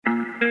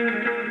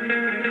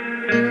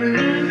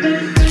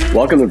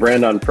Welcome to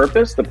Brand on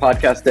Purpose, the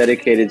podcast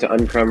dedicated to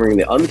uncovering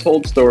the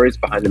untold stories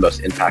behind the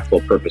most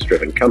impactful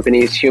purpose-driven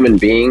companies, human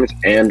beings,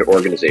 and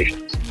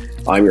organizations.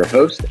 I'm your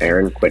host,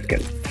 Aaron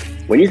Quitkin.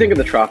 When you think of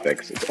the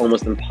tropics, it's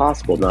almost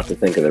impossible not to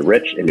think of the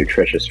rich and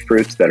nutritious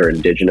fruits that are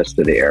indigenous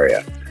to the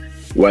area.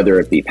 Whether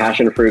it be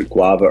passion fruit,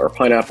 guava, or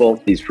pineapple,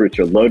 these fruits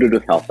are loaded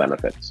with health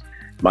benefits.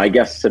 My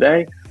guests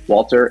today,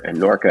 Walter and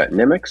Norca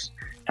Niemics,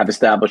 have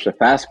established a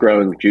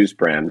fast-growing juice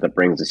brand that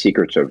brings the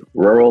secrets of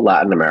rural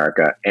Latin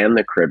America and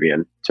the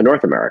Caribbean to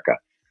North America.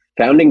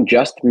 Founding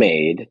Just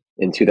Made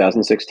in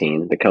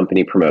 2016, the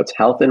company promotes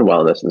health and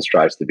wellness and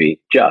strives to be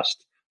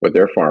just with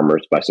their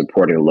farmers by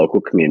supporting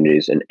local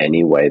communities in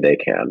any way they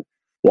can.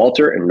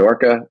 Walter and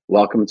Norca,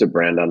 welcome to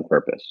Brand on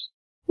Purpose.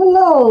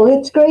 Hello,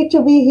 it's great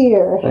to be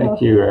here. Thank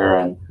you,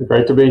 Aaron.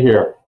 Great to be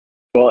here.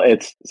 Well,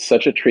 it's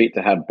such a treat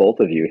to have both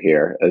of you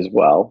here as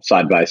well,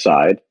 side by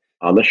side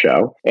on the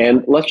show.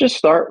 And let's just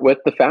start with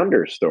the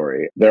founder's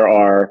story. There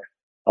are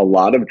a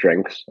lot of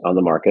drinks on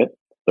the market.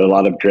 There are a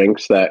lot of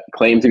drinks that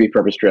claim to be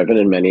purpose-driven,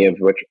 and many of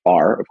which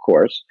are, of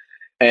course.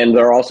 And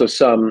there are also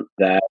some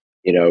that,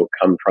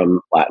 come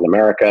from Latin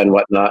America and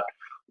whatnot.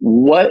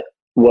 What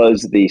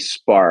was the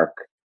spark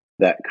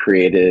that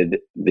created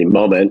the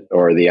moment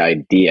or the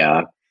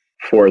idea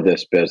for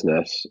this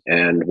business,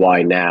 and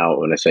why now?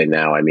 When I say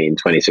now, I mean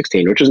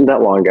 2016, which isn't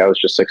that long ago. It was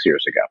just 6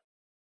 years ago.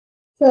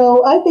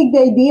 So I think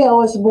the idea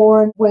was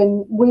born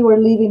when we were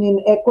living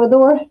in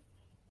Ecuador,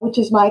 which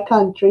is my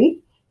country.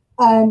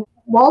 And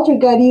Walter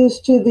got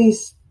used to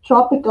these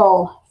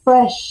tropical,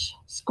 fresh,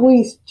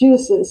 squeezed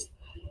juices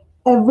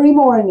every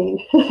morning.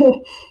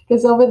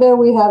 Because over there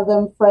we have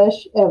them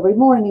fresh every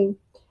morning.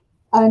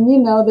 And,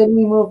 then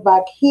we moved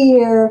back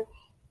here.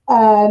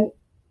 And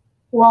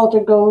Walter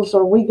goes,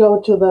 or we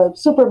go to the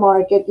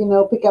supermarket,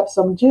 pick up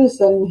some juice.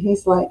 And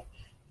he's like,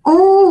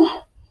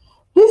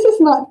 this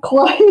is not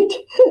quite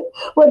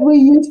what we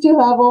used to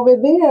have over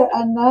there.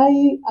 And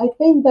I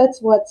think that's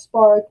what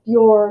sparked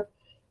your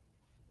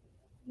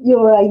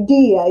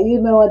idea,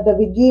 at the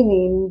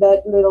beginning,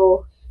 that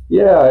little...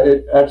 Yeah,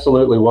 it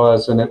absolutely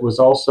was. And it was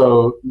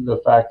also the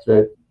fact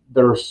that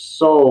there are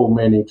so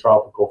many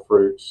tropical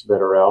fruits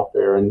that are out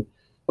there. And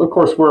of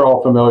course, we're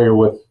all familiar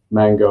with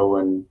mango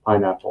and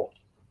pineapple,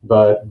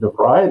 but the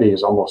variety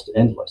is almost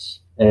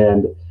endless.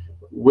 And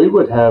we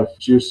would have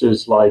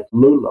juices like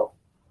lulo,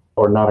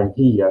 or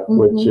naranjilla,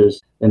 which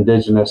is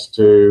indigenous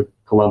to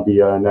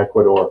Colombia and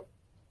Ecuador.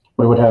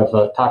 We would have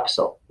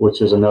taxo, which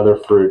is another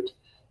fruit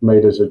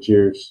made as a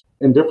juice,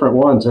 and different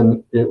ones.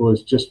 And it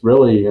was just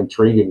really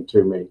intriguing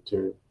to me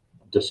to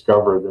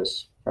discover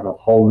this kind of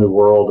whole new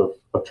world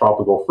of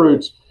tropical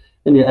fruits.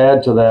 And you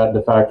add to that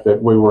the fact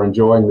that we were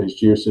enjoying these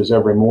juices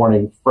every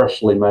morning,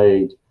 freshly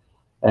made.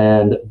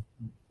 And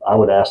I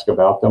would ask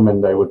about them,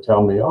 and they would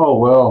tell me, oh,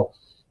 well,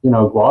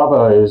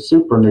 guava is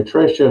super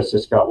nutritious.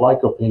 It's got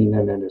lycopene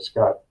in it. It's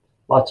got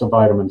lots of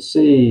vitamin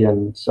C.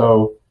 And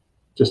so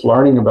just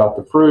learning about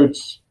the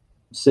fruits,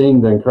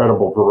 seeing the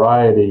incredible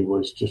variety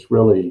was just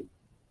really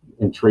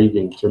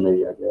intriguing to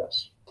me, I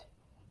guess.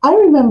 I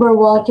remember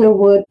Walter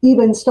would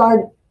even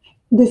start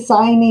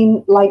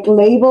designing like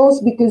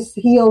labels because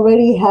he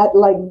already had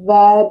like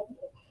that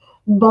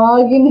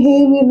bug in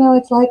him.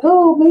 It's like,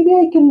 oh, maybe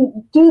I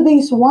can do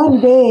this one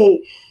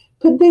day.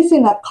 Put this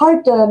in a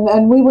carton,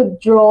 and we would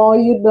draw,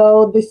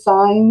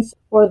 designs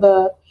for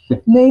the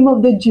name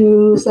of the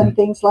juice and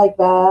things like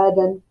that.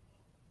 And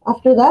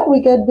after that, we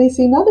got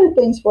busy in other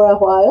things for a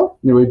while.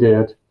 We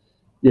did.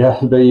 Yeah,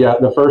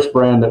 the first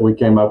brand that we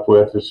came up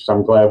with, which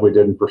I'm glad we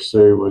didn't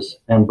pursue, was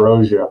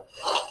Ambrosia,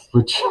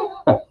 which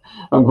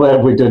I'm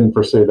glad we didn't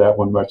pursue that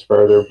one much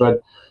further.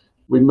 But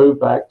we moved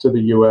back to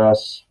the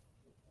U.S.,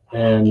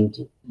 and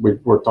we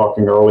were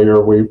talking earlier,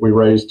 we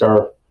raised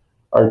our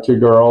two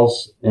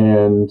girls,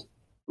 and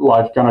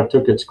life kind of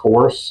took its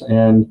course,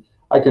 and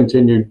I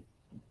continued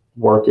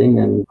working,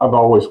 and I've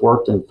always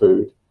worked in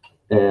food,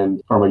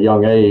 and from a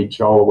young age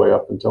all the way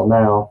up until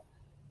now.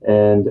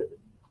 And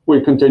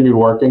we continued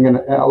working, and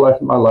I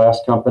left my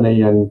last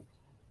company in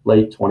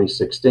mid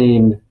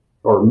 2016,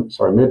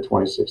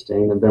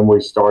 and then we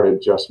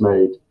started Just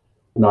Made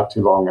not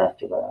too long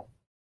after that.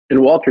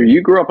 And Walter,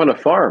 you grew up on a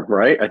farm,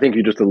 right? I think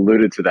you just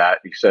alluded to that.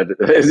 You said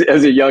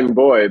as a young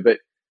boy, but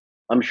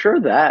I'm sure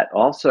that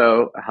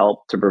also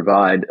helped to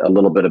provide a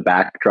little bit of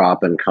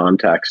backdrop and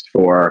context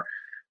for,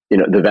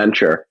 the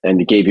venture,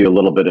 and gave you a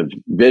little bit of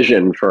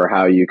vision for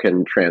how you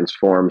can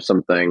transform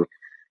something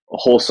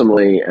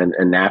wholesomely and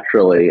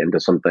naturally into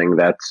something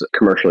that's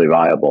commercially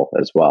viable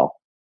as well.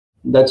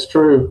 That's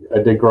true. I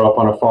did grow up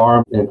on a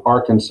farm in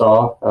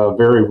Arkansas, a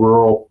very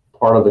rural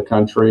part of the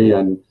country,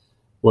 and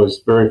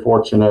was very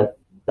fortunate.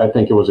 I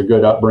think it was a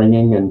good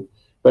upbringing,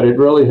 but it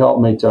really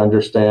helped me to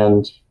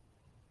understand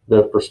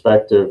the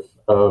perspective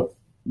of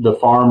the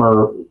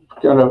farmer,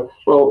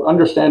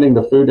 understanding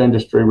the food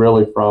industry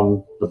really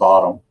from the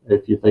bottom.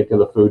 If you think of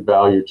the food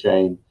value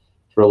chain,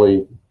 it's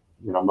really,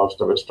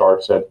 most of it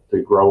starts at the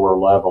grower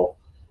level.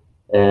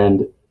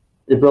 And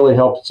it really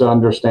helps to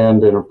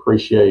understand and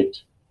appreciate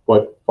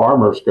what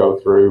farmers go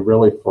through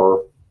really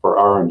for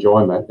our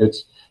enjoyment.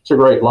 It's a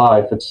great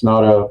life. It's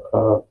not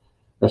a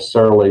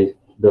necessarily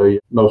the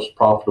most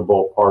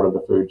profitable part of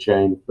the food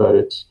chain, but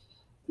it's,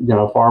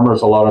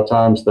 farmers, a lot of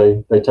times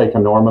they take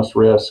enormous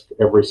risk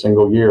every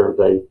single year.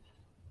 They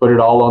put it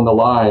all on the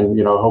line,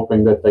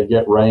 hoping that they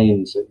get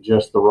rains at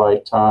just the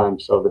right time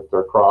so that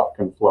their crop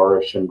can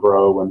flourish and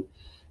grow and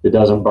it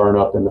doesn't burn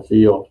up in the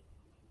field.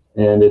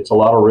 And it's a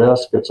lot of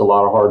risk. It's a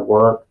lot of hard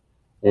work.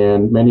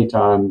 And many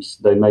times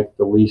they make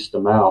the least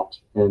amount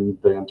in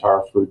the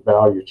entire food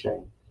value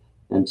chain.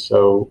 And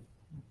so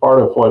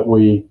part of what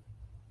we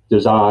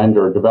designed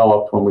or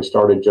developed when we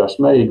started Just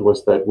Made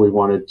was that we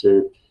wanted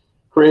to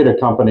create a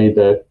company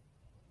that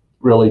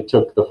really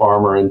took the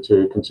farmer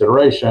into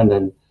consideration.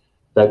 And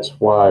that's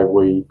why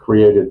we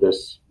created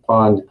this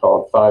fund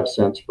called 5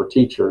 Cents for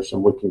Teachers.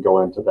 And we can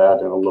go into that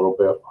in a little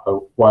bit,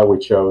 why we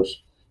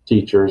chose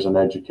teachers and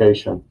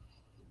education.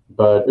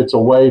 But it's a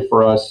way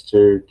for us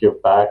to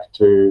give back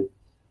to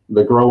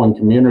the growing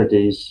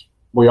communities.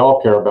 We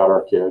all care about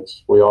our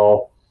kids. We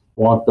all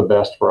want the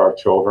best for our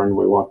children.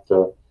 We want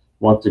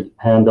to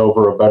hand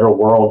over a better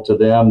world to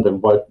them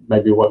than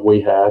what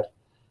we had.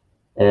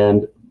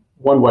 And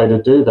one way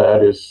to do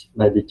that is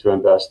maybe to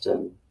invest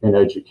in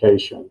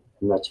education.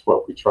 And that's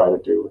what we try to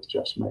do with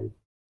Just Made.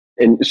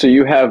 And so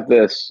you have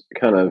this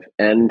kind of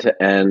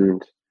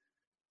end-to-end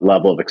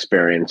level of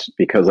experience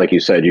because, like you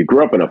said, you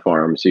grew up in a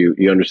farm, so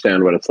you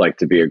understand what it's like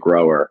to be a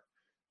grower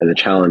and the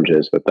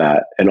challenges with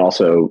that, and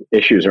also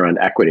issues around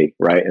equity,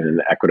 right, and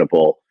an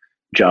equitable,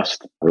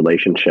 just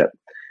relationship.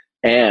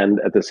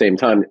 And at the same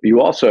time, you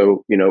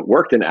also,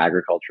 worked in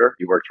agriculture.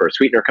 You worked for a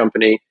sweetener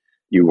company.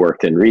 You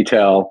worked in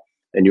retail,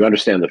 and you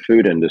understand the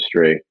food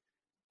industry.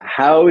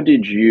 How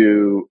did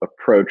you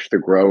approach the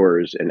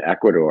growers in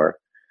Ecuador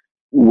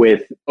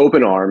with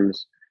open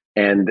arms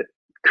and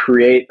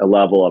create a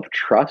level of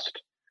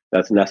trust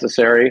that's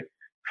necessary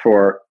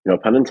for,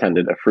 pun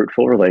intended, a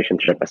fruitful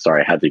relationship?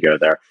 Sorry, I had to go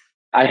there.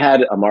 I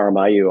had Amara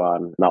Mayu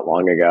on not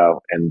long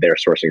ago, and they're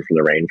sourcing from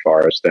the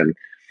rainforest. And,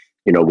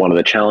 one of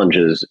the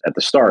challenges at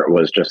the start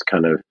was just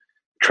kind of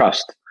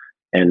trust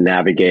and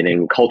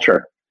navigating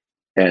culture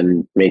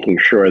and making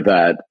sure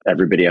that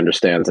everybody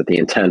understands that the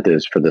intent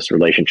is for this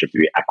relationship to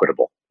be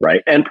equitable,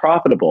 right? And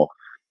profitable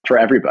for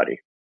everybody.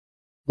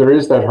 There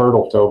is that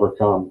hurdle to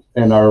overcome.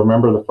 And I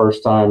remember the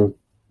first time,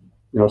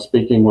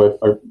 speaking with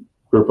a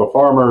group of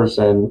farmers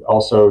and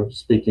also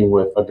speaking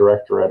with a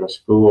director at a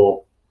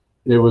school,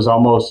 it was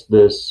almost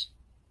this,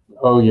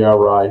 oh yeah,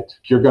 right,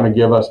 you're going to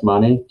give us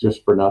money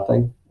just for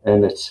nothing.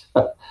 And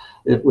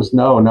it was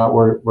no, not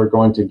we're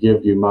going to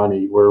give you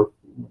money.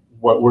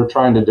 What we're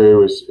trying to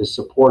do is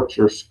support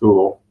your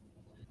school,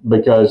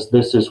 because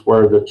this is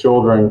where the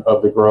children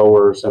of the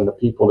growers and the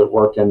people that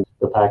work in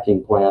the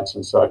packing plants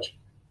and such,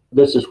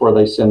 this is where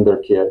they send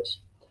their kids.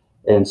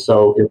 And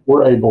so if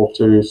we're able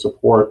to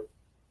support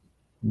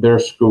their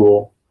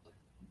school,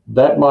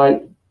 that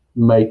might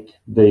make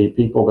the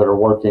people that are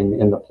working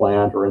in the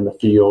plant or in the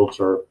fields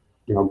or,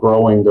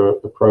 growing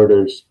the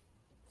produce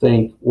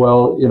think,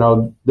 well,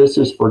 this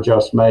is for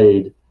Just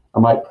Made. I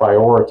might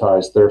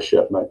prioritize their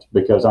shipment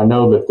because I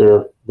know that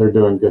they're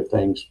doing good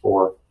things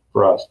for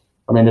us.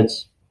 I mean,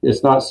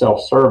 it's not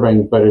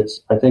self-serving, but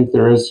I think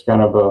there is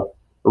kind of a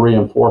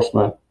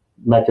reinforcement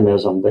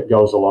mechanism that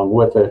goes along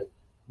with it,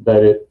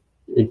 that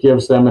it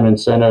gives them an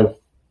incentive,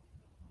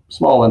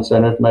 small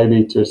incentive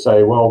maybe, to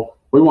say, well,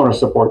 we want to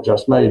support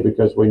Just Made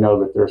because we know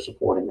that they're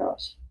supporting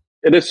us.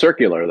 It is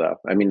circular, though.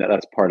 I mean,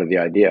 that's part of the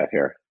idea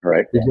here,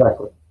 right?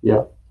 Exactly.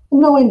 Yeah.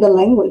 Knowing the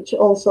language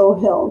also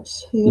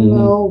helps,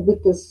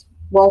 because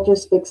Walter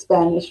speaks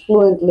Spanish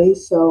fluently.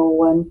 So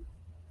when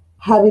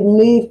having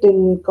lived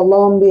in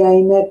Colombia,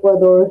 in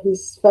Ecuador,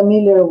 he's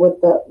familiar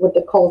with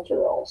the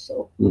culture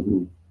also.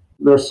 Mm-hmm.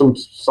 There's some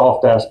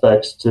soft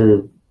aspects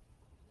to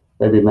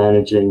maybe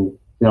managing,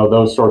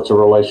 those sorts of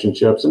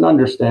relationships and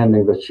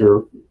understanding that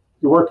you're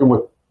working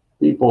with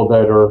people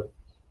that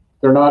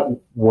they're not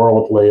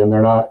worldly and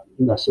they're not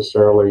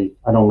necessarily,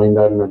 I don't mean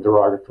that in a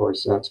derogatory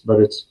sense, but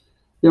it's,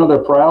 they're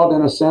proud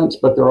in a sense,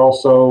 but they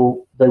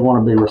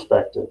want to be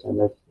respected.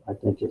 And I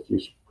think if you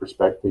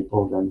respect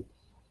people, then,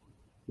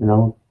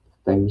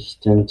 things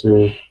tend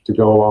to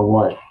go a long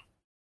way.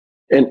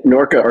 And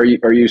Norca, are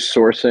you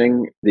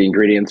sourcing the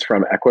ingredients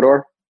from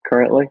Ecuador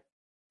currently?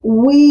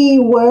 We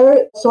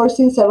were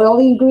sourcing several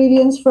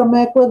ingredients from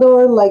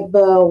Ecuador, like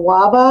the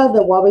guava.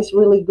 The guava is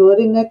really good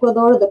in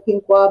Ecuador, the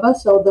pink guava.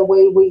 So the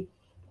way we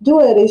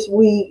do it is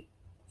we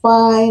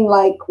find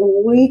like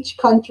which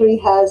country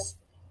has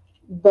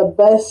the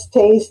best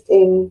taste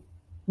in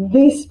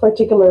this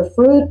particular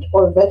fruit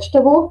or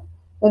vegetable,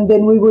 and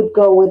then we would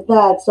go with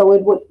that. So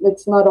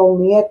it's not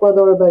only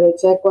Ecuador, but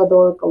it's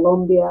Ecuador,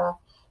 Colombia,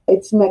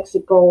 it's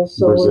Mexico,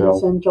 so Brazil. In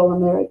Central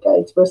America,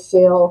 it's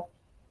Brazil.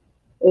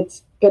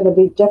 It's going to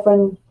be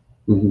different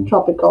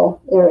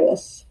tropical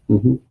areas.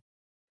 Mm-hmm.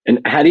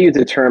 And how do you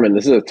determine,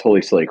 this is a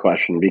totally silly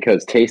question,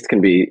 because taste can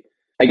be,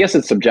 I guess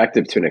it's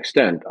subjective to an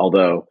extent,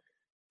 although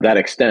that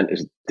extent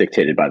is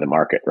dictated by the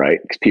market, right?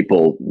 Because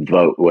people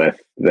vote with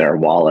their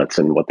wallets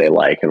and what they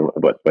like and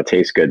what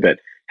tastes good. But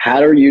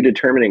How are you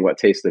determining what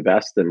tastes the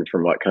best and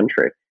from what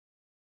country?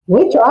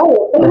 We try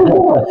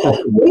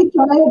it. We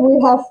try it. We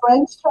have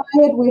friends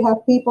try it. We have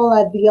people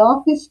at the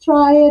office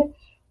try it.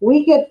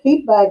 We get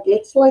feedback.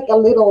 It's like a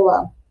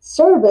little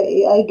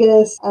survey, I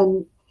guess.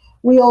 And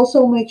we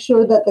also make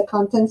sure that the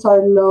contents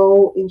are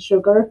low in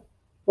sugar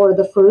for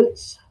the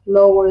fruits,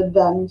 lower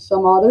than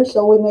some others.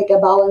 So we make a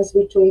balance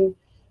between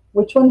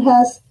which one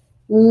has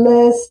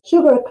less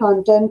sugar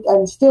content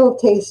and still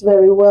tastes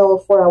very well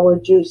for our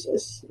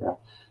juices. Yeah.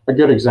 A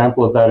good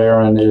example of that,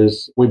 Erin,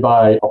 is we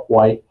buy a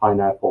white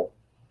pineapple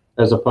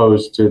as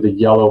opposed to the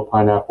yellow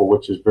pineapple,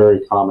 which is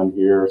very common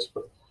here.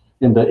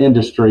 In the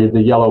industry,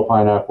 the yellow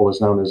pineapple is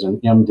known as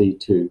an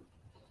MD2,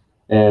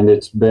 and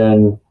it's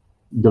been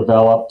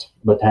developed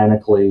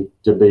botanically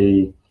to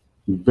be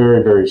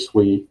very, very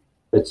sweet.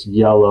 It's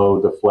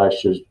yellow, the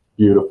flesh is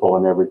beautiful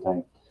and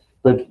everything.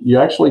 But you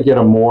actually get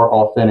a more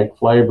authentic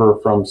flavor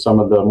from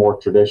some of the more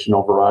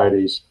traditional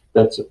varieties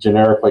that's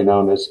generically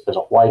known as a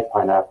white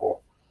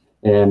pineapple.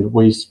 And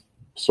we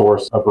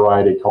source a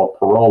variety called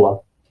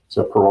Parola. It's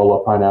a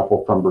Parola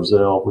pineapple from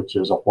Brazil, which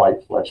is a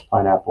white flesh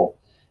pineapple.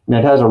 And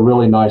it has a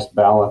really nice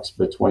balance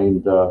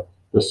between the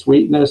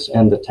sweetness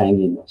and the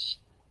tanginess.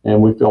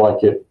 And we feel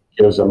like it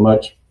gives a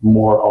much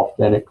more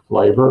authentic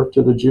flavor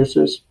to the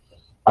juices.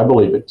 I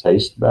believe it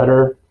tastes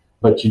better,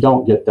 but you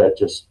don't get that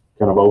just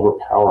kind of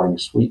overpowering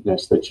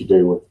sweetness that you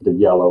do with the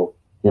yellow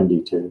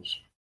MD2s.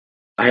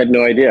 I had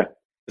no idea.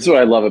 This is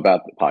what I love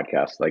about the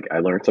podcast. Like, I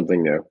learn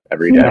something new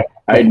every day.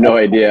 I had no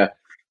idea.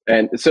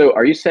 And so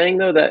are you saying,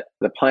 though, that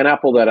the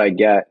pineapple that I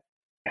get,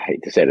 I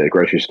hate to say it, at the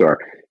grocery store,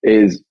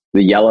 is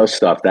the yellow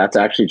stuff, that's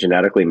actually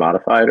genetically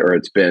modified, or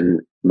it's been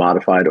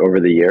modified over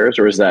the years,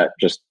 or is that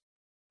just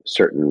a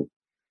certain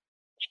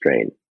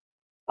strain?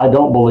 I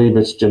don't believe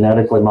it's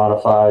genetically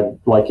modified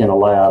like in a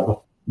lab.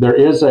 There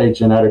is a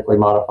genetically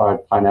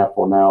modified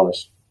pineapple now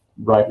that's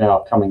right now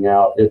coming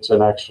out. It's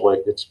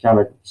kind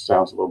of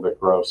sounds a little bit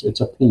gross.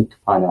 It's a pink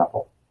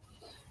pineapple.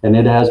 And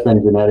it has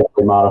been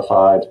genetically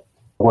modified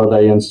where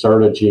they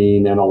insert a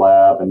gene in a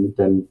lab and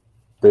then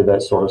do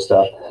that sort of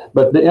stuff.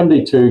 But the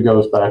MD2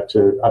 goes back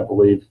to, I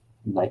believe,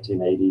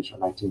 1980s or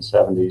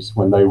 1970s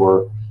when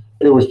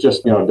it was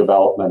just,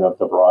 development of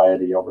the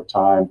variety over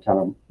time, kind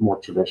of more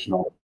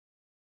traditional.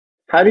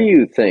 How do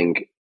you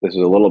think, this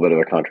is a little bit of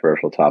a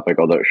controversial topic,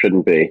 although it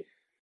shouldn't be,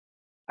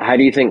 how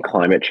do you think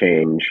climate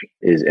change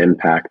is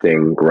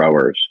impacting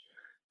growers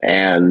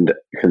and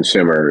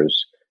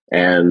consumers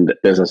and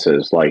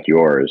businesses like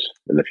yours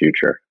in the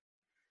future?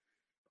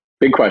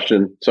 Big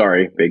question.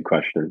 Sorry, big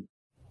question.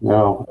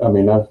 No, I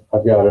mean,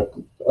 I've got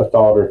a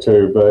thought or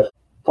two, but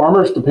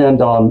farmers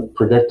depend on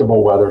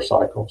predictable weather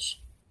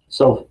cycles.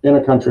 So in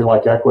a country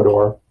like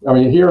Ecuador, I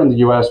mean, here in the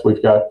U.S.,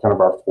 we've got kind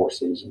of our 4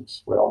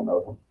 seasons. We all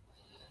know them.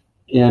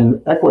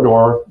 In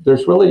Ecuador,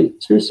 there's really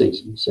 2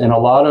 seasons. In a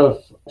lot of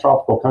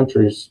tropical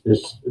countries,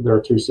 there are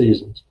 2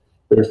 seasons.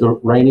 There's the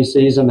rainy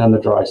season and the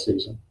dry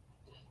season.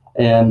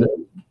 And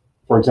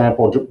for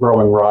example,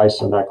 growing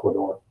rice in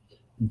Ecuador,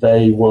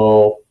 they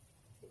will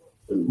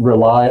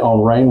rely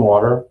on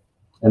rainwater,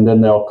 and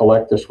then they'll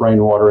collect this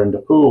rainwater into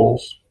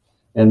pools.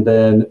 And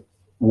then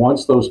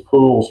once those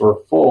pools are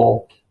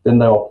full, then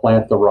they'll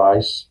plant the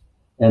rice.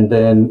 And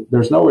then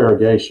there's no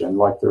irrigation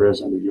like there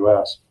is in the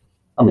U.S.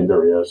 I mean,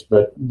 there is,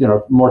 but,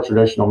 more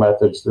traditional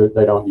methods,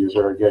 they don't use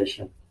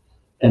irrigation.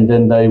 And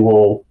then they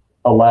will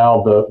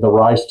allow the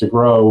rice to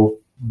grow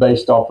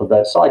based off of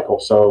that cycle.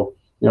 So,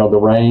 the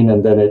rain,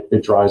 and then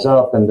it dries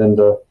up, and then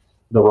the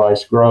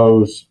rice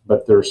grows,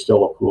 but there's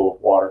still a pool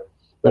of water.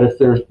 But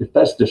if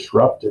that's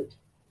disrupted,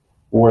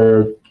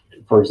 where,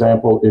 for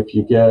example, if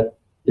you get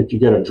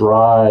a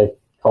dry,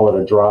 call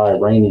it a dry,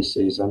 rainy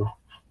season,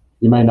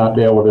 you may not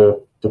be able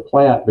to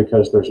plant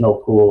because there's no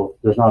pool,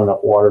 there's not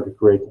enough water to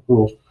create the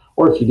pools.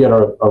 Or if you get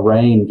a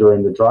rain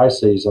during the dry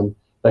season,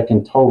 that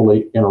can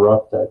totally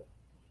interrupt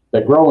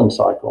that growing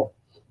cycle.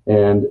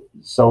 And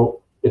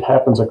so it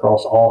happens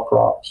across all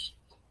crops.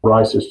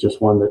 Rice is just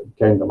one that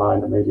came to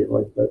mind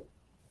immediately, but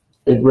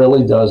it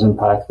really does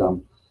impact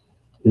them,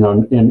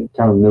 in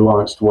kind of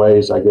nuanced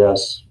ways, I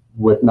guess,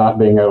 with not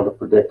being able to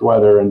predict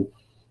weather. And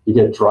you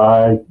get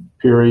dry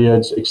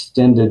periods,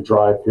 extended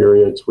dry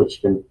periods,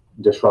 which can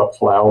disrupt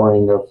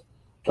flowering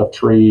of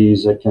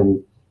trees. It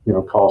can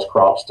cause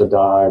crops to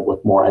die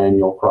with more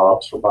annual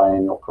crops or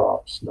biennial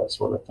crops, that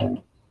sort of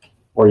thing.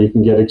 Or you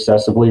can get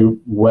excessively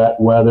wet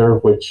weather,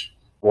 which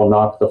will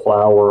knock the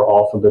flower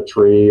off of the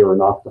tree or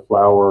knock the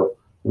flower,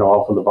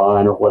 off of the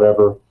vine or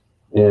whatever.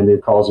 And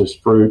it causes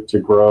fruit to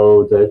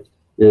grow that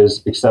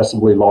is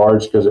excessively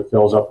large because it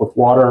fills up with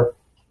water.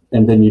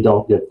 And then you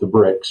don't get the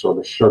bricks or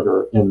the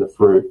sugar in the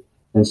fruit.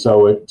 And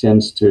so it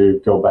tends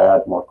to go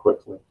bad more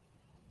quickly.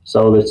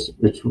 So it's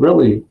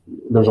really,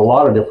 there's a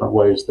lot of different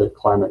ways that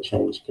climate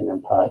change can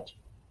impact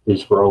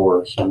these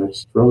growers. And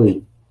it's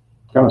really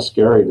kind of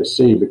scary to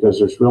see because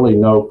there's really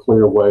no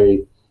clear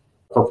way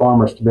for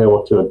farmers to be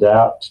able to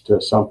adapt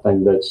to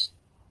something that's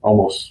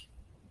almost,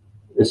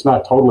 it's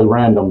not totally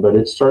random, but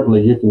it's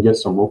certainly, you can get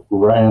some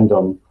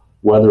random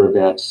weather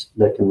events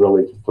that can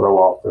really throw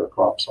off their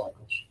crop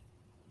cycles.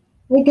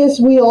 I guess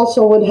we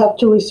also would have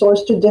to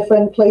resource to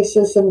different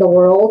places in the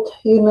world.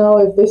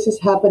 If this is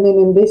happening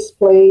in this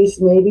place,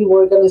 maybe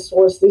we're going to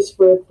source this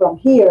fruit from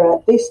here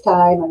at this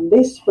time and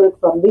this fruit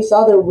from this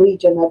other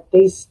region at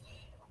this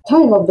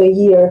time of the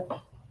year.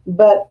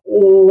 But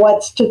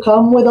what's to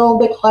come with all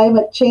the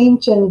climate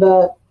change in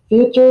the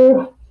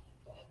future,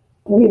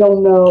 we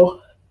don't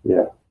know.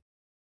 Yeah.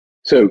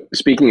 So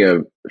speaking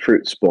of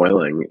fruit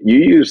spoiling, you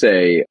use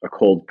a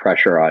cold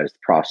pressurized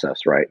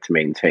process, right, to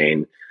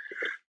maintain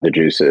the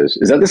juices.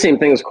 Is that the same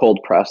thing as cold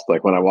pressed?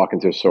 Like when I walk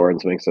into a store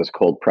and something says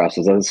cold press,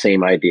 is that the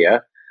same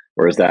idea?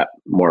 Or is that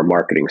more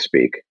marketing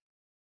speak?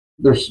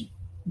 There's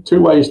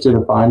two ways to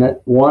define it.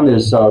 One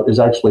is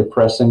actually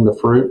pressing the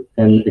fruit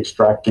and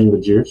extracting the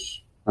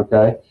juice.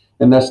 Okay.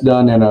 And that's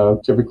done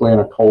typically in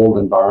a cold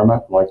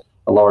environment, like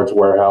a large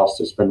warehouse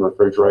that's been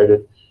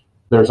refrigerated.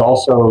 There's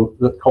also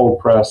the cold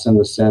press in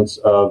the sense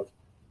of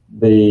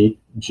the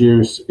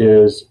juice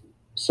is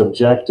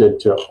subjected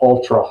to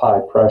ultra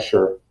high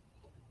pressure,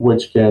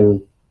 which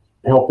can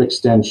help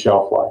extend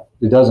shelf life.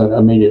 It doesn't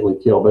immediately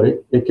kill, but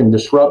it can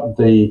disrupt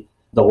the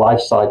life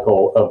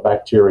cycle of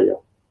bacteria.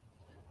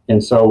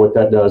 And so what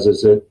that does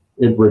is it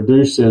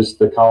reduces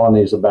the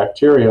colonies of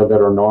bacteria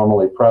that are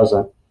normally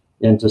present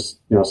into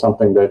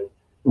something that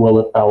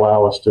will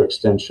allow us to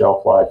extend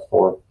shelf life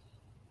for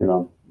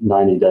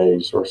 90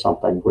 days or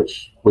something,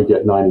 which we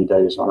get 90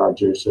 days on our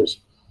juices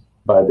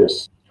by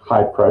this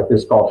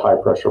it's called high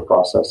pressure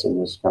processing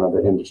is kind of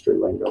the industry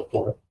lingo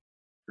for it.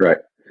 Right.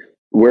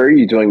 Where are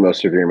you doing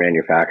most of your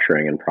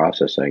manufacturing and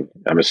processing?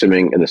 I'm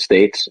assuming in the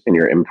States, and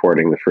you're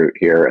importing the fruit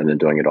here and then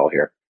doing it all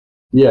here.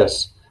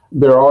 Yes.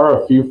 There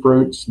are a few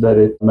fruits that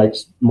it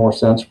makes more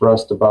sense for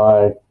us to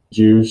buy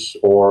juice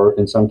or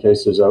in some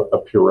cases a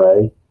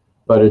puree,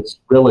 but it's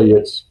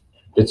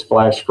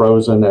flash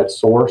frozen at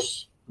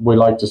source. We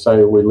like to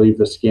say we leave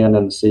the skin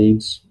and the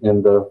seeds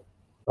in the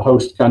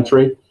host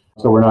country,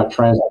 so we're not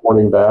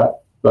transporting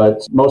that.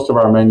 But most of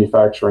our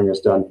manufacturing is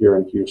done here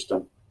in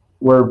Houston.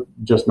 We're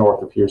just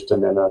north of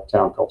Houston in a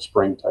town called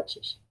Spring,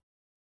 Texas.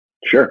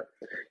 Sure.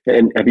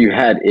 And have you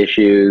had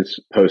issues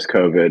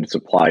post-COVID,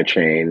 supply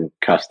chain,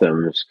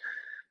 customs,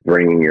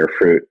 bringing your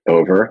fruit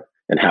over?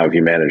 And how have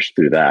you managed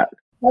through that?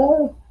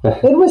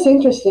 It was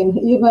interesting.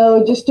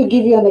 Just to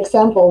give you an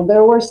example,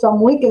 there were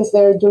some weekends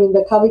there during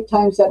the COVID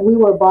times that we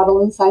were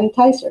bottling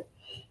sanitizer.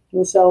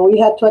 And so we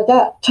had to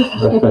adapt.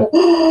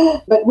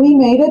 But we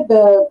made it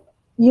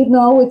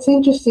it's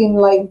interesting,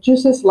 like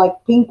juices like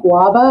pink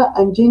guava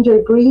and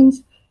ginger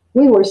greens,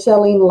 we were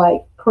selling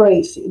like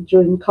crazy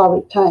during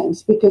COVID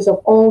times because of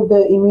all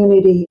the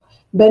immunity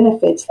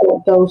benefits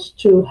that those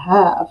two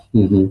have.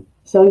 Mm-hmm.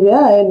 So,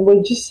 and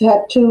we just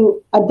had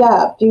to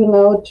adapt,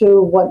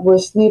 to what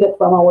was needed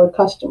from our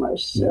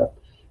customers. Yeah.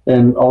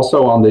 And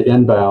also on the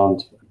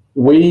inbound,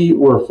 we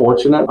were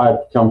fortunate. I've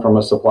come from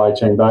a supply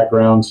chain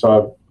background,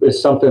 so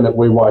it's something that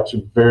we watch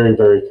very,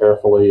 very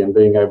carefully and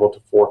being able to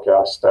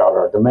forecast out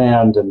our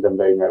demand and then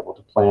being able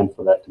to plan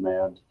for that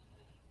demand.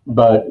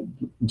 But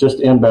just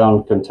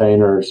inbound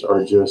containers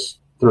are just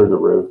through the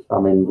roof. I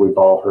mean, we've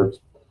all heard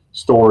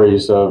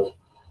stories of,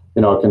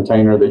 a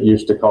container that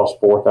used to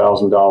cost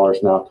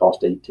 $4,000 now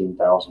costs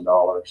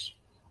 $18,000.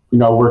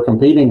 We're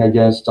competing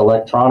against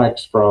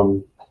electronics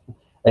from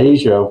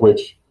Asia,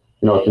 which,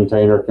 a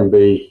container can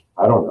be,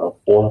 I don't know,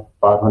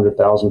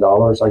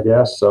 $500,000, I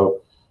guess.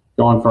 So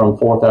going from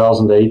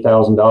 $4,000 to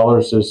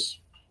 $8,000 is,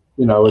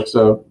 it's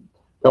a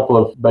couple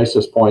of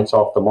basis points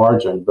off the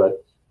margin.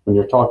 But when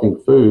you're talking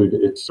food,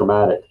 it's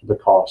dramatic, the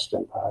cost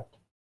impact.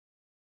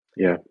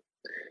 Yeah.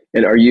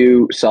 And are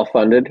you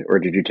self-funded or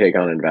did you take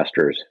on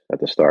investors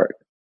at the start?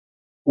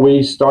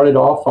 We started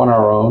off on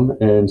our own,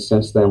 and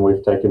since then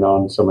we've taken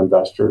on some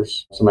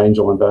investors, some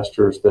angel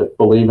investors that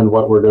believe in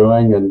what we're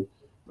doing and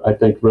I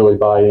think really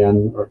buy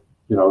in or,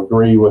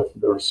 agree with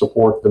or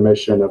support the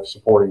mission of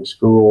supporting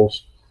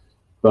schools.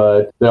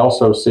 But they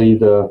also see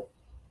the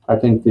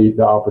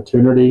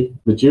opportunity.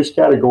 The juice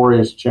category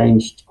has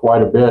changed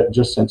quite a bit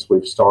just since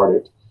we've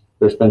started.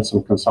 There's been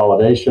some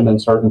consolidation in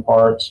certain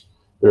parts.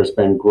 There's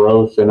been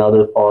growth in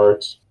other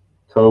parts.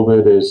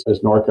 COVID, as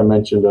Norca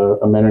mentioned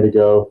a minute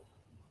ago,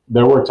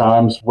 there were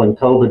times when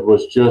COVID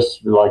was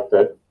just like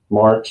that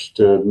March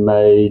to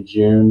May,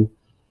 June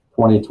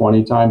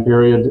 2020 time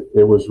period.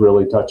 It was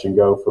really touch and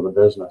go for the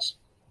business.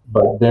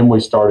 But then we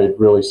started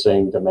really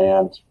seeing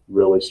demand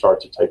really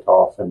start to take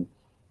off and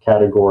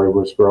category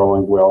was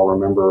growing. We all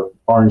remember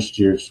orange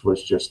juice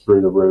was just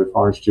through the roof.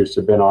 Orange juice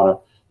had been on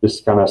this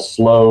kind of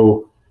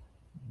slow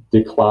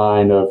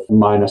decline of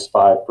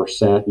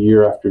 -5%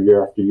 year after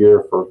year after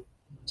year for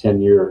 10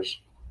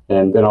 years.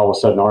 And then all of a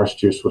sudden orange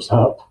juice was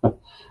up.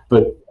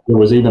 But it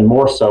was even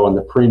more so in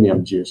the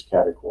premium juice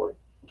category.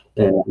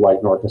 And like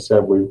Norca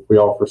said, we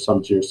offer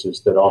some juices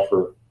that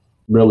offer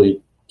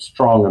really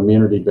strong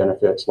immunity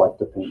benefits like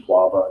the pink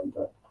guava,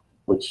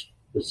 which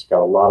has got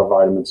a lot of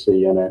vitamin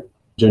C in it.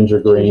 Ginger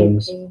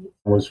greens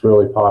was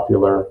really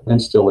popular and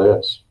still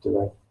is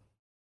today.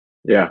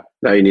 Yeah.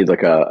 Now you need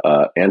like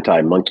a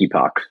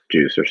anti-monkeypox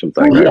juice or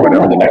something, right?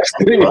 Whatever the next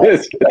thing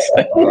is.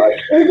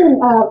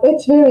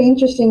 It's very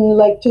interesting,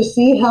 like to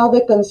see how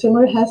the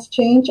consumer has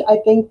changed. I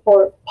think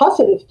for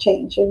positive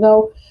change,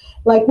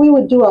 like we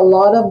would do a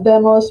lot of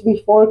demos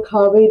before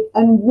COVID,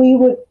 and we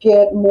would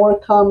get more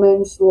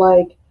comments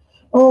like,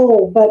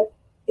 "Oh, but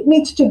it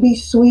needs to be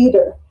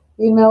sweeter,"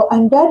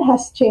 and that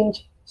has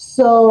changed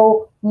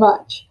so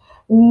much.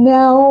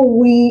 Now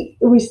we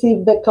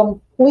receive the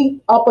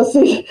complete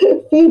opposite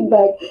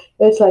feedback.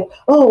 It's like,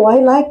 "Oh, I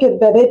like it,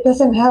 but it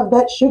doesn't have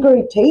that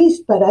sugary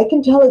taste, but I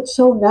can tell it's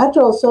so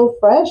natural, so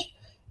fresh."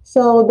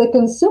 So the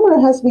consumer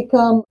has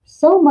become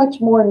so much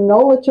more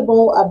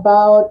knowledgeable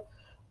about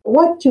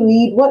what to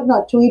eat, what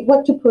not to eat,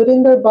 what to put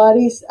in their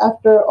bodies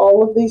after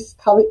all of these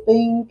COVID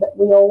things that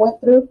we all went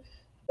through.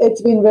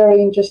 It's been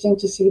very interesting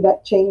to see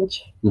that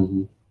change.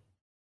 Mm-hmm.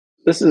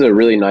 This is a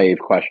really naive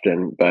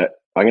question,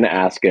 but I'm going to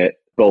ask it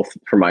both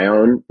for my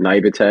own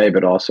naivete,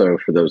 but also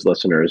for those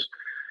listeners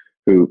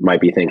who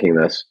might be thinking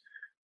this.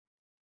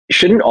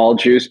 Shouldn't all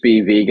juice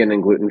be vegan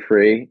and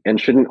gluten-free? And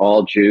shouldn't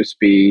all juice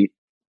be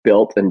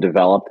built and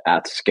developed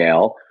at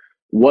scale?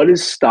 What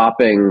is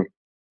stopping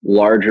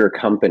larger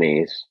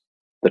companies,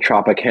 the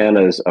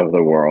Tropicanas of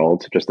the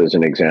world, just as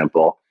an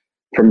example,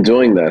 from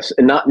doing this?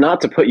 And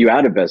not to put you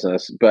out of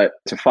business, but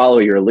to follow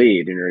your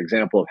lead and your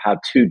example of how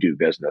to do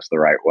business the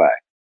right way.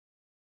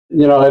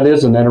 It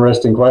is an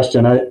interesting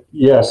question.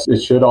 Yes, it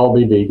should all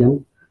be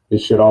vegan. It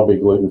should all be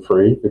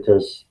gluten-free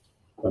because,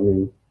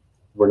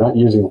 we're not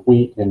using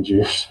wheat in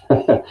juice.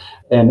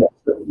 And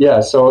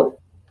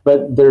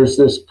but there's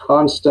this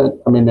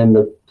constant, in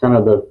the kind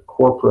of the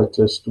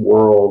corporatist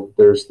world,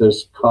 there's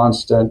this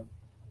constant,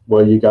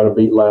 well, you got to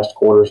beat last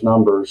quarter's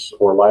numbers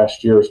or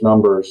last year's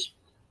numbers.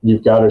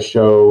 You've got to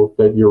show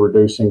that you're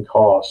reducing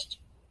cost.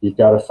 You've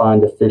got to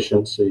find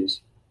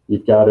efficiencies.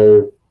 You've got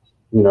to,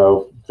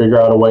 figure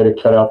out a way to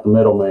cut out the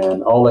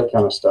middleman, all that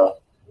kind of stuff,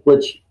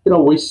 which,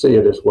 we see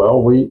it as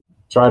well. We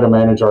try to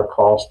manage our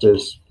cost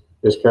as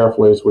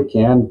carefully as we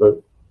can,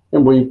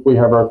 and we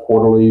have our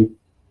quarterly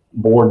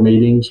board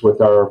meetings with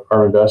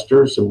our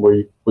investors, and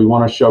we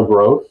want to show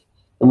growth,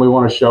 and we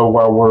want to show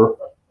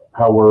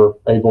how we're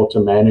able to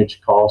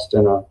manage cost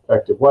in an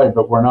effective way,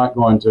 but we're not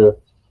going to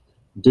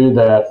do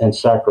that and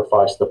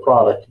sacrifice the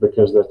product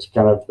because that's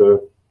kind of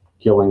the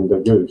killing the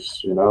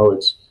goose.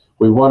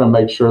 We want to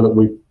make sure that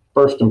we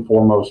first and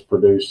foremost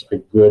produce a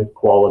good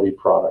quality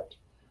product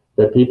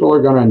that people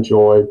are going to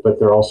enjoy, but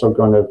they're also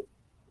going to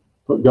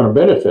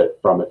benefit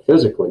from it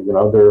physically.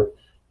 They're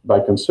by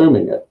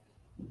consuming it.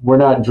 We're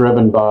not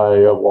driven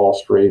by Wall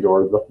Street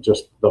or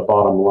just the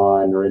bottom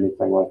line or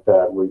anything like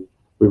that. We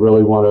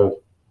really want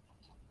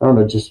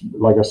to, just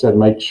like I said,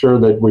 make sure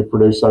that we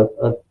produce a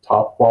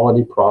top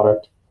quality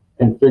product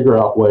and figure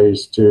out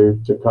ways to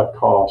cut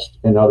cost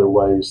in other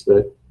ways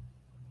that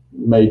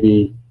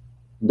maybe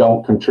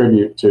don't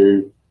contribute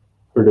to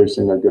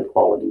producing a good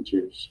quality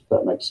juice, if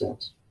that makes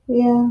sense.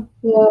 Yeah.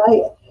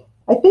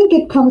 I think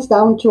it comes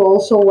down to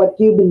also what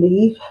you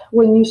believe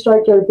when you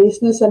start your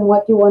business and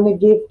what you want to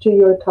give to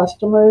your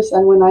customers.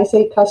 And when I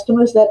say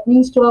customers, that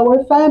means to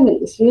our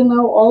families,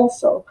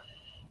 also.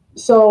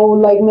 So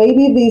like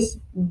maybe these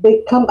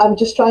I'm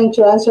just trying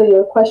to answer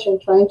your question,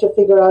 trying to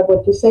figure out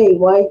what to say.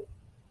 Why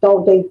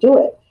don't they do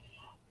it?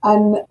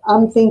 And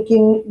I'm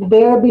thinking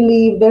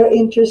their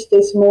interest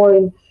is more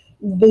in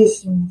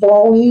these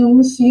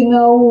volumes,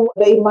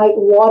 they might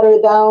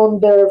water down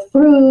their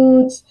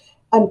fruits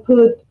and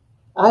put,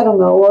 I don't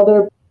know,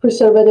 other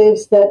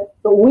preservatives but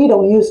we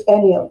don't use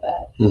any of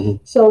that.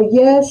 Mm-hmm. So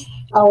yes,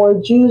 our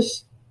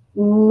juice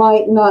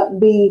might not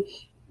be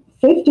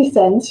 50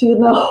 cents,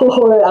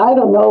 or I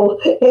don't know,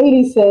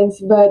 80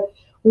 cents, but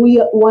we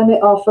want to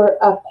offer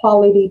a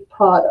quality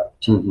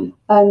product. Mm-hmm.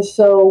 And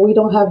so we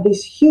don't have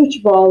these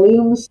huge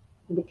volumes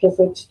because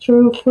it's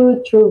true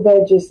fruit, true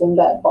veggies in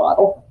that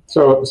bottle.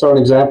 So an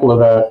example of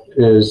that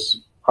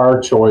is our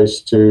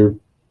choice to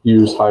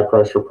use high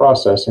pressure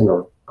processing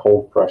or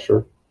cold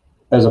pressure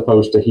as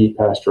opposed to heat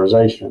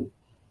pasteurization.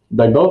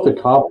 They both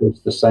accomplish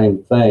the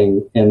same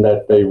thing in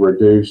that they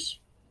reduce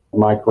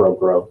micro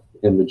growth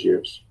in the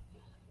juice.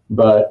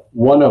 But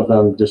one of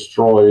them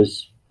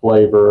destroys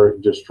flavor,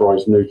 it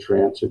destroys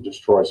nutrients, it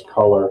destroys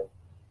color,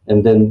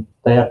 and then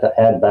they have to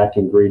add back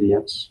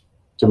ingredients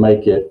to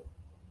make it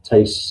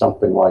taste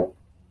something like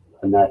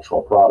a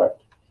natural product.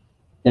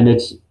 And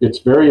it's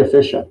very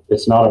efficient.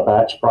 It's not a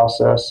batch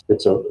process.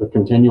 It's a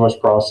continuous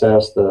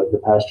process, the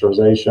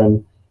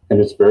pasteurization, and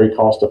it's very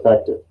cost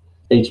effective.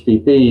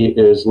 HPP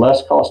is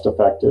less cost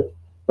effective,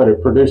 but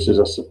it produces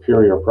a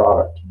superior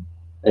product.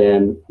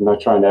 And I'm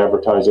not trying to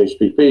advertise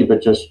HPP,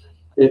 but just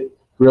it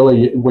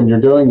really, when you're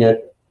doing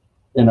it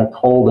in a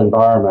cold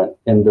environment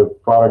and the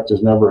product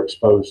is never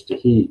exposed to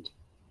heat,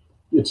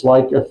 it's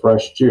like a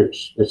fresh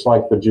juice. It's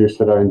like the juice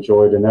that I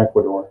enjoyed in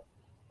Ecuador.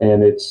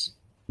 And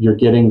you're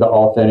getting the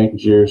authentic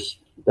juice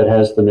that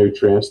has the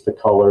nutrients, the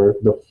color,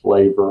 the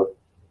flavor,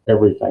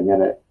 everything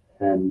in it.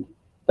 And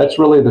that's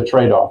really the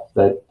trade-off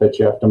that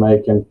you have to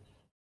make. And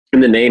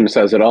the name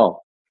says it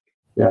all.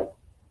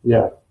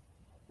 Yeah.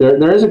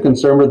 There is a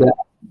consumer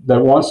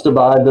that wants to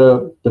buy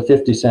the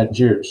 50-cent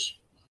juice.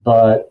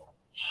 But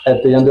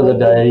at the end of the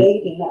day,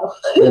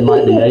 it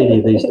might be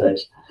 80 these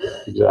days.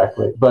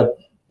 Exactly. But,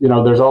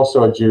 there's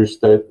also a juice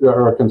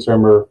or a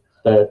consumer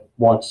that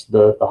wants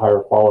the higher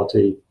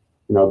quality,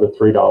 the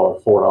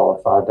 $3,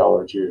 $4,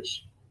 $5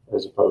 juice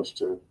as opposed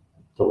to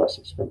the less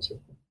expensive.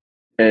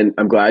 And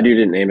I'm glad you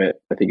didn't name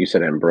it. I think you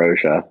said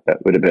ambrosia.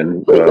 That would have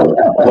been a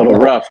little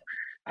rough.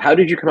 How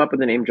did you come up with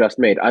the name Just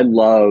Made? I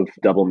love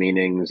double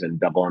meanings and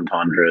double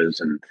entendres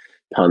and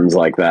puns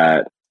like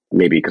that.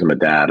 Maybe because I'm a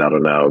dad, I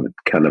don't know,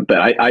 but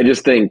I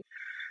just think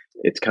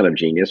it's kind of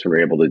genius when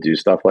we're able to do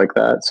stuff like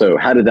that. So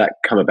how did that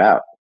come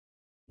about?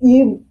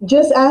 You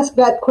just asked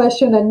that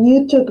question and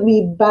you took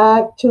me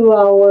back to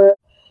our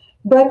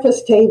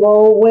breakfast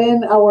table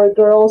when our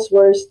girls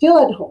were still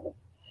at home.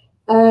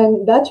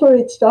 And that's where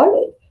it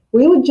started.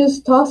 We would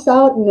just toss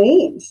out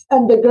names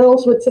and the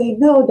girls would say,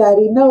 "No,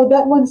 Daddy, no,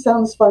 that one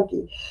sounds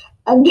funky."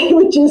 And they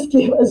would just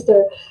give us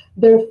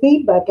their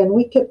feedback. And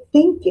we kept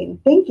thinking,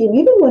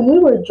 even when we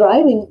were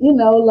driving,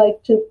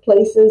 like to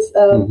places,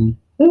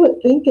 we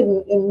would think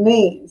in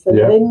names. And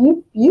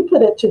then you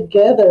put it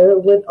together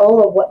with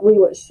all of what we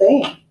were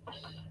saying.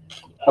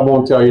 I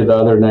won't tell you the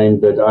other name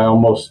that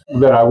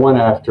I went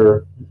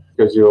after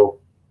because it'll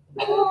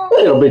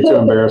be too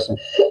embarrassing.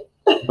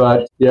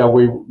 But yeah,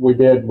 we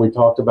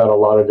talked about a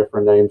lot of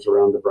different names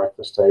around the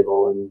breakfast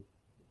table and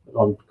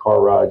on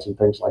car rides and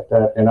things like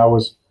that. And I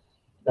was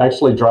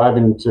actually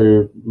driving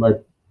to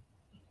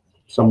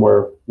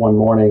somewhere one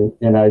morning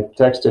and I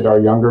texted our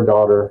younger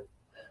daughter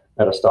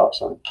at a stop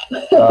sign.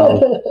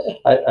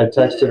 I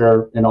texted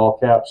her in all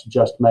caps,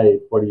 "Just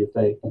Made. What do you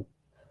think?"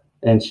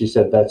 And she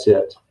said, "That's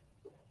it."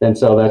 And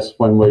so that's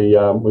when we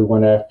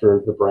went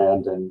after the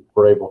brand and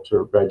were able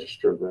to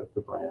register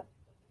the brand.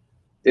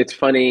 It's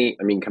funny.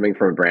 I mean, coming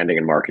from a branding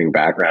and marketing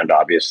background,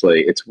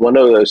 obviously, it's one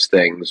of those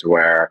things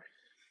where,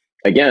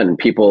 again,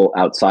 people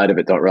outside of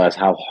it don't realize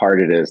how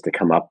hard it is to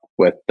come up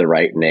with the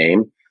right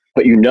name,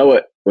 but you know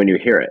it when you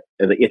hear it.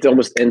 It's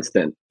almost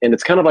instant. And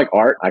it's kind of like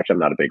art. Actually, I'm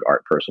not a big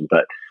art person,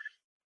 but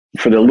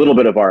for the little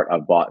bit of art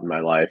I've bought in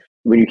my life,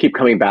 when you keep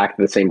coming back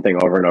to the same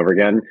thing over and over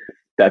again,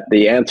 that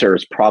the answer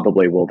is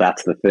probably, well,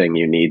 that's the thing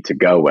you need to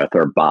go with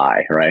or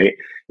buy, right?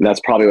 And that's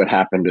probably what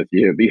happened with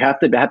you. But you have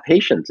to have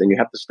patience and you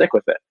have to stick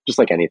with it, just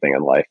like anything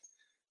in life,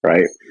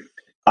 right?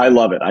 I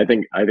love it. I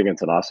think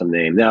it's an awesome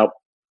name. Now,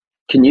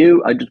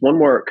 just one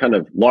more kind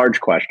of large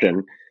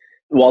question.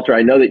 Walter,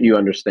 I know that you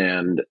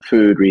understand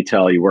food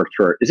retail. You worked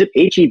for, is it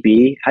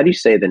HEB? How do you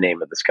say the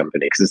name of this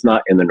company? Because it's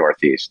not in the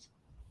Northeast.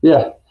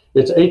 Yeah,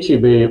 it's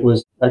HEB. It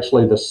was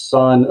actually the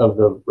son of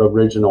the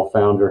original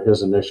founder.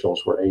 His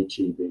initials were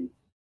HEB.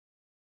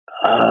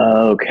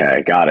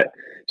 Okay, got it.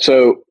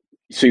 So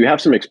you have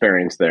some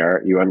experience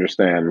there. You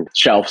understand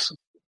shelves.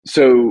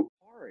 So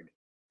hard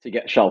to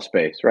get shelf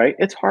space, right?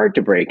 It's hard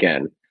to break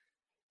in.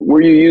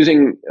 Were you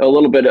using a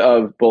little bit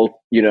of both,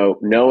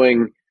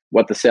 knowing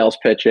what the sales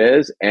pitch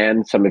is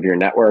and some of your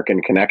network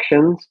and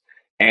connections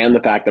and the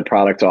fact that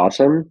product's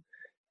awesome?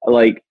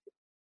 Like,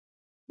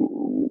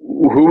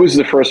 who was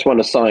the first one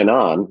to sign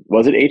on?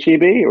 Was it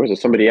HEB or was it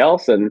somebody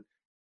else? And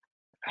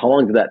how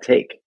long did that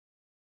take?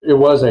 It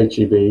was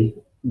HEB.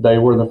 They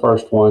were the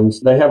first ones.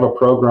 They have a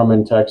program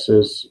in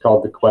Texas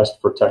called the Quest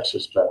for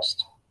Texas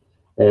Best.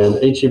 And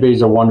HEB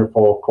is a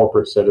wonderful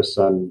corporate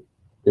citizen,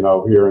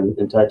 here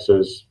in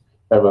Texas,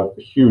 have a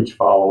huge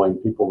following.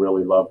 People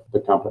really love the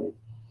company.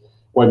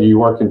 Whether you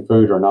work in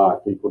food or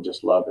not, people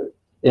just love it.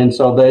 And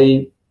so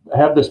they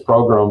have this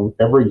program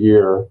every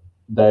year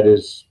that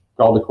is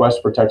called the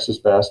Quest for Texas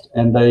Best.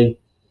 And they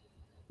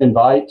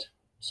invite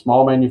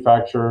small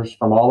manufacturers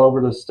from all over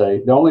the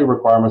state. The only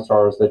requirements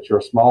is that you're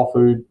a small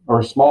food or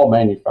a small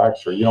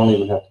manufacturer. You don't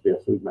even have to be a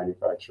food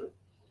manufacturer.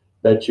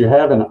 That you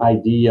have an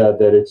idea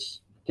that it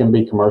can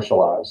be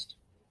commercialized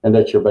and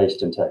that you're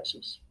based in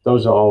Texas.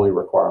 Those are the only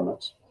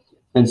requirements.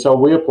 And so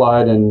we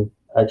applied in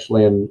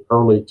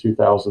early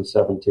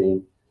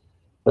 2017.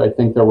 I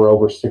think there were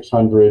over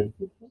 600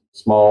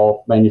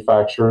 small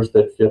manufacturers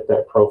that fit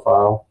that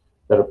profile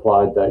that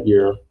applied that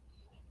year.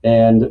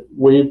 And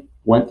we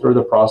went through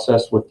the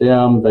process with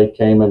them. They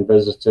came and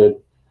visited.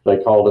 They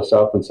called us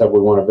up and said, "We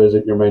want to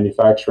visit your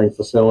manufacturing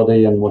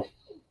facility." And we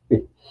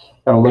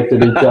kind of looked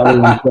at each other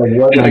and said,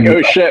 "What?" Like,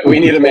 oh shit, we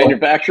need a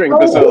manufacturing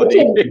facility.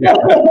 The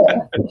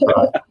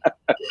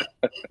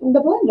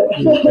blender.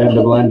 And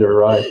the blender,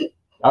 right.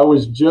 I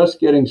was just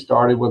getting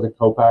started with a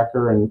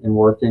co-packer and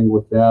working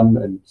with them.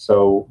 And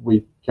so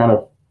we kind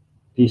of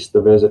pieced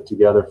the visit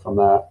together from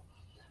that.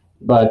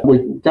 But we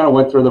kind of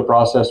went through the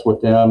process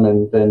with them,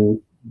 and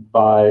then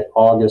by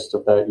August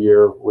of that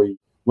year, we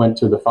went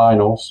to the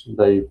finals.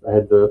 They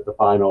had the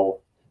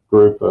final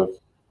group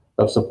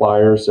of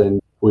suppliers, and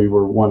we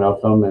were one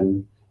of them.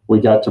 And we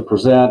got to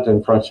present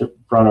in front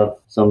of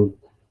some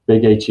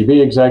big HEB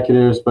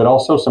executives, but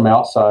also some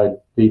outside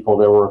people.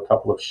 There were a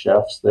couple of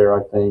chefs there,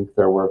 I think.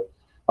 There were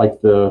I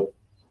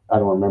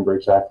don't remember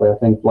exactly, I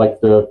think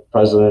like the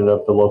president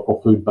of the local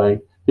food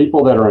bank,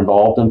 people that are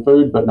involved in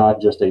food, but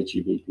not just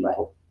HEB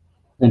people.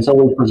 And so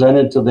we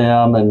presented to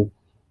them, and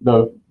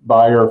the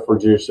buyer for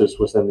juices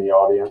was in the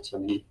audience,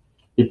 and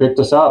he picked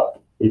us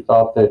up. He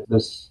thought that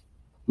this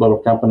little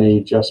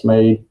company Just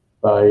Made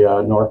by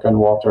Norca and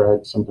Walter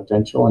had some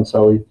potential, and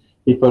so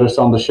he put us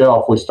on the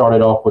shelf. We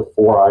started off with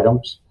 4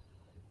 items,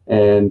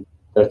 and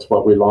that's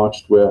what we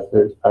launched with.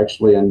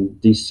 Actually, in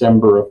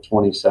December of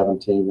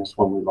 2017 is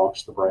when we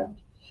launched the brand.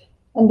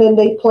 And then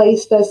they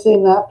placed us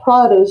in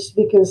produce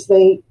because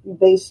they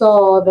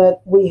saw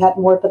that we had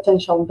more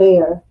potential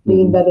there,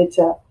 being that it's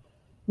a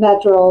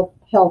natural,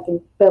 healthy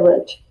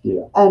beverage.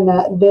 Yeah. And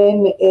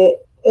then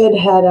it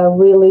had a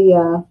really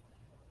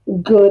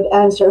good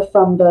answer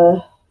from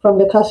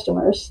the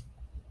customers,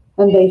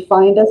 and they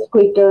find us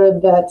quicker.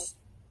 That's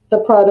the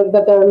product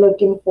that they're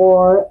looking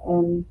for,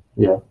 and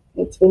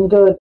it's been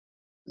good.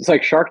 It's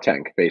like Shark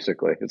Tank,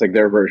 basically. It's like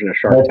their version of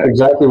Shark That's Tank.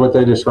 exactly what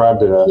they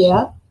described it as.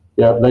 Yeah.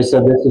 Yeah, they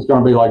said this is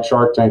going to be like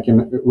Shark Tank,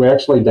 and we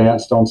actually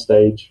danced on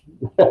stage.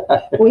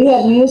 We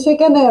had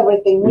music and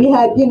everything. We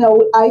had,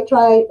 I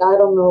tried, I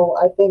don't know,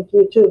 I think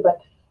you too,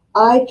 but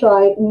I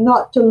tried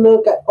not to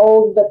look at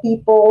all the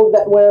people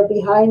that were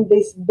behind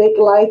these big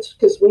lights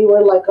because we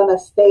were like on a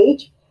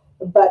stage,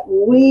 but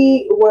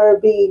we were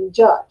being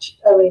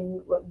judged. I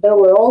mean, there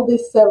were all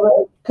these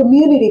several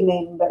community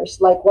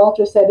members. Like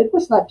Walter said, it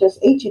was not just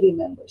HEB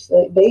members.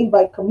 They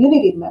invite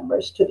community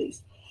members to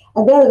these,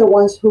 and they're the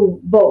ones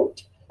who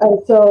vote. And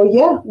so,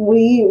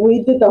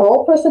 we did the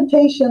whole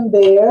presentation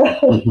there.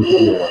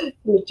 It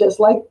was just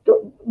like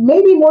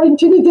maybe more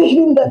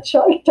intimidating than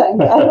Shark Tank.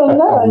 I don't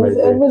know.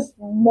 It was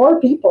more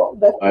people.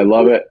 I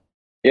love it.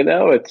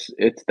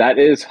 That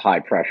is high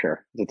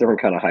pressure. It's a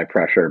different kind of high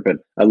pressure, but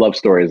I love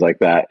stories like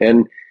that.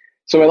 And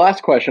so my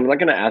last question, I'm not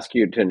going to ask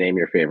you to name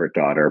your favorite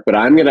daughter, but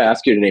I'm going to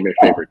ask you to name your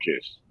favorite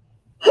juice.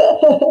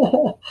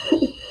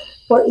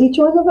 For each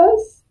one of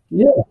us?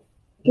 Yeah.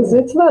 Because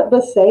it's not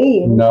the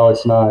same. No,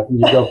 it's not.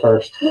 You go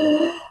first.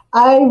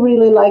 I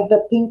really like the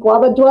pink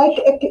guava.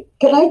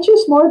 Can I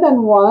choose more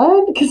than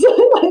one? Because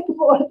I like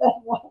more than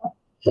one.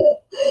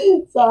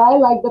 So I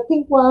like the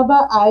pink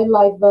guava. I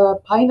like the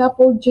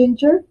pineapple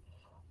ginger.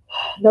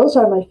 Those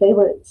are my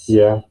favorites.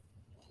 Yeah.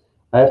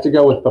 I have to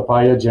go with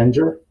papaya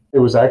ginger. It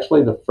was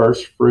actually the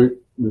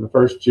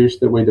first juice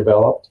that we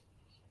developed.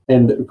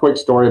 And a quick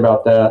story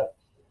about that.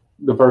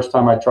 The first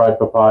time I tried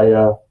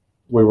papaya,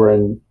 we were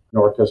in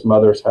Norca's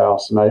mother's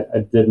house, and I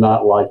did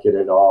not like it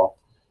at all.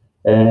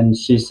 And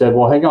she said,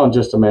 well, hang on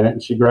just a minute.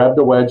 And she grabbed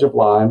a wedge of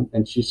lime,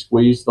 and she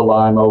squeezed the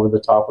lime over the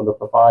top of the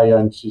papaya,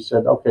 and she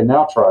said, okay,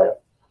 now try it.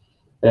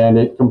 And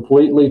it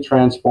completely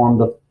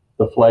transformed the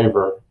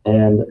flavor.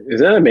 And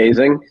isn't that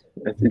amazing?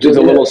 Just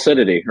a little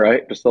acidity,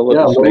 right? Just a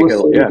little,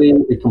 acidity.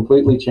 It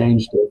completely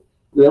changed it.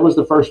 That was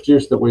the first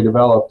juice that we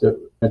developed.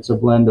 It's a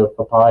blend of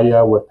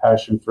papaya with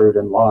passion fruit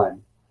and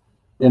lime.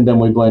 And then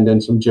we blend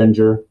in some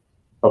ginger.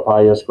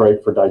 Papaya is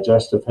great for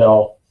digestive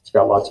health. It's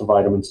got lots of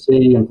vitamin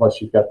C, and plus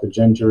you've got the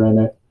ginger in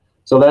it.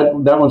 So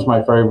that one's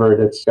my favorite.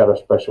 It's got a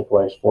special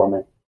place for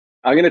me.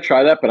 I'm going to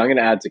try that, but I'm going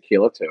to add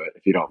tequila to it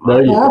if you don't mind.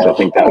 There you go. I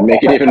think that would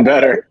make it even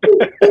better.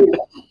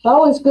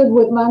 Always good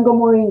with mango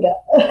moringa.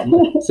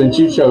 Since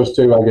you chose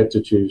two, I get to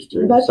choose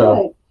two. That's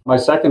right. My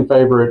second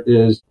favorite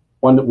is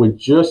one that we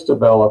just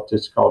developed.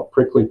 It's called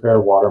Prickly Pear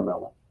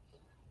Watermelon.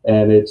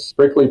 And it's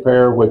prickly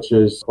pear, which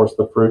is, of course,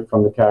 the fruit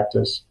from the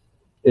cactus.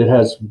 It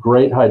has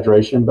great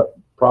hydration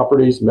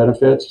properties,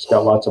 benefits. It's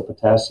got lots of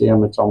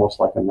potassium. It's almost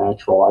like a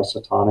natural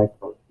isotonic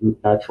or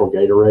natural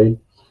Gatorade.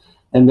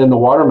 And then the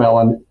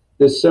watermelon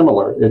is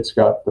similar. It's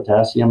got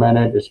potassium in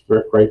it. It's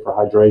great for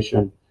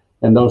hydration.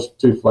 And those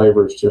two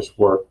flavors just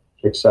work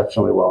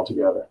exceptionally well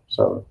together.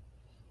 So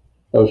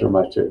those are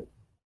my two.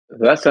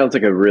 That sounds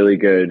like a really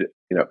good,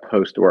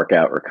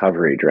 post-workout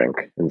recovery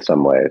drink in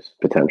some ways,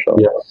 potential.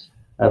 Yes,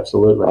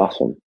 absolutely.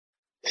 Awesome.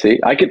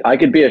 See, I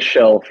could be a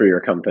shell for your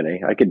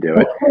company. I could do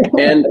it.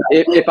 And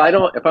if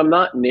I'm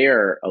not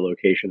near a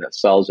location that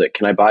sells it,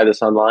 can I buy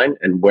this online?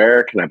 And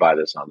where can I buy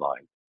this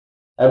online?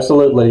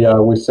 Absolutely.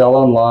 We sell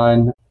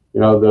online,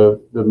 the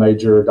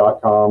major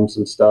 .coms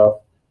and stuff.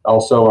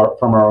 Also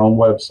from our own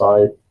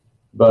website.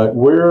 But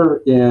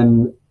we're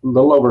in a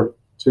little over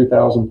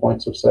 2,000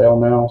 points of sale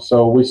now.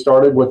 So we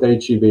started with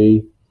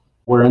HEB.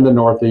 We're in the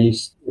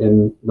Northeast,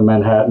 in the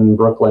Manhattan,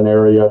 Brooklyn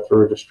area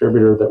through a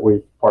distributor that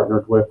we've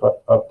partnered with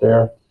up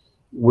there.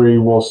 We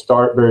will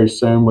start very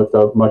soon with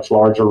a much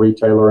larger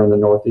retailer in the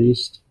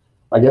Northeast.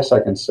 I guess I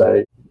can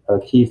say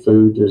Key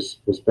Food has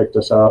picked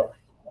us up.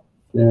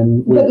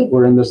 And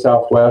we're in the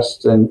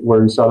Southwest, and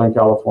we're in Southern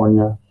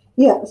California.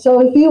 Yeah, so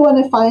if you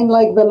want to find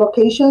the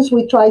locations,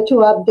 we try to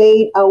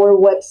update our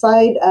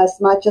website as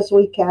much as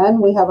we can.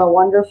 We have a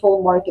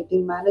wonderful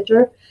marketing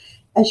manager,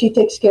 and she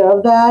takes care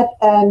of that.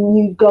 And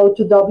you go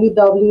to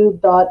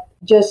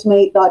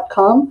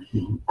www.justmade.com,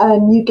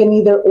 and you can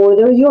either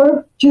order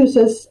your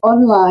juices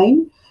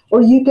online,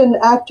 or you can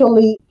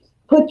actually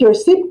put your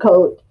zip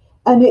code,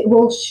 and it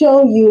will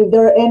show you if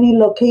there are any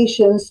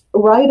locations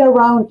right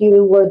around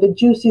you where the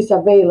juice is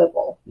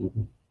available.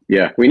 Mm-hmm.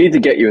 Yeah, we need to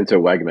get you into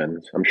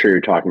Wegmans. I'm sure you're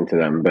talking to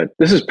them, but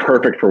this is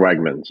perfect for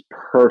Wegmans.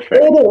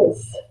 Perfect. It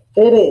is.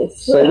 It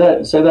is. Say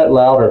that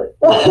louder.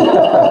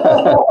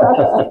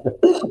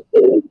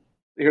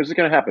 Here's what's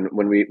going to happen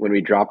when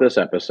we drop this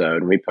episode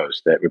and we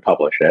post it, we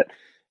publish it.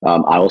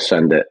 I will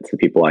send it to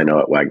people I know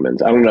at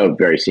Wegmans. I don't know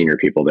very senior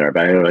people there,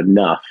 but I know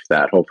enough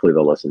that hopefully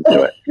they'll listen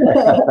to it.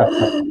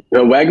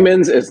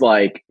 Wegmans is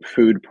like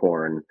food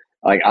porn.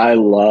 Like, I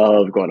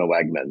love going to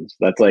Wegmans.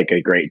 That's like a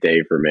great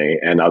day for me,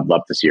 and I'd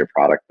love to see your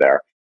product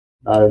there.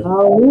 We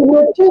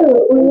would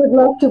too. We would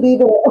love to be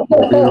there.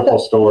 Beautiful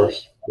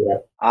stores. Yeah.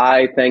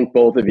 I thank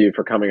both of you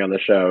for coming on the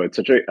show. It's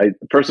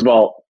first of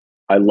all,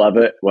 I love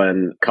it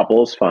when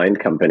couples find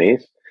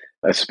companies,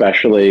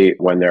 especially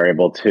when they're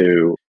able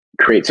to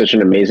create such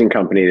an amazing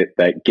company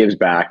that gives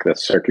back,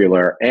 that's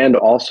circular, and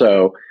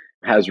also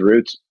has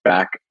roots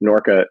back,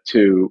 Norca,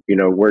 to,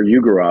 where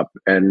you grew up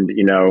and,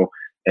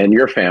 and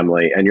your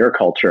family and your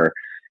culture.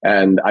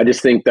 And I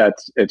just think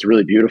it's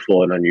really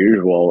beautiful and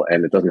unusual,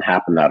 and it doesn't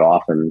happen that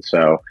often.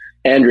 So,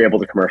 and you're able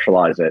to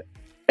commercialize it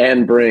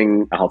and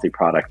bring a healthy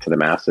product to the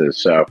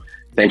masses. So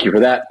thank you for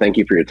that. Thank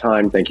you for your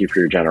time. Thank you for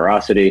your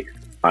generosity.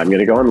 I'm going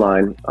to go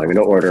online. I'm going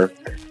to order,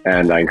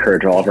 and I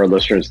encourage all of our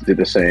listeners to do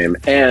the same.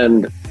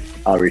 And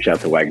I'll reach out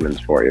to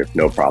Wegmans for you.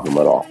 No problem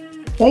at all.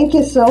 Thank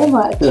you so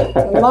much.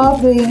 I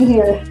love being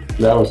here.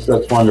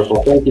 That's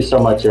wonderful. Thank you so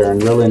much, Aaron.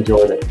 Really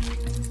enjoyed it.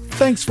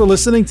 Thanks for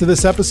listening to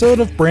this episode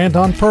of Brand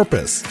on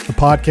Purpose, the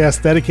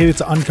podcast dedicated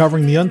to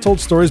uncovering the untold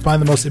stories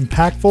behind the most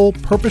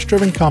impactful,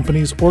 purpose-driven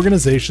companies,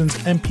 organizations,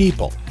 and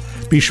people.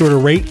 Be sure to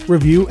rate,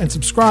 review, and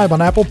subscribe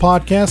on Apple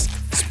Podcasts,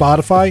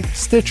 Spotify,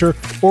 Stitcher,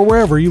 or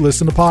wherever you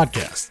listen to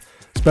podcasts.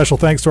 Special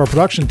thanks to our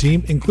production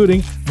team,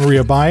 including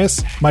Maria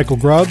Bias, Michael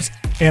Grubbs,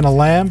 Anna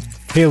Lamb,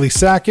 Haley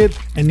Sackett,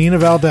 and Nina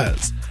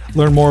Valdez.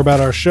 Learn more about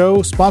our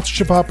show,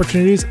 sponsorship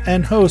opportunities,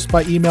 and host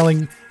by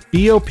emailing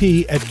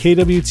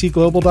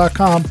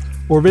bop@kwtglobal.com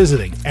or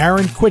visiting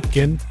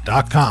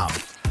aaronquitkin.com.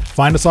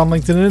 Find us on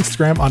LinkedIn and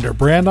Instagram under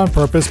Brand on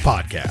Purpose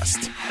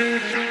Podcast.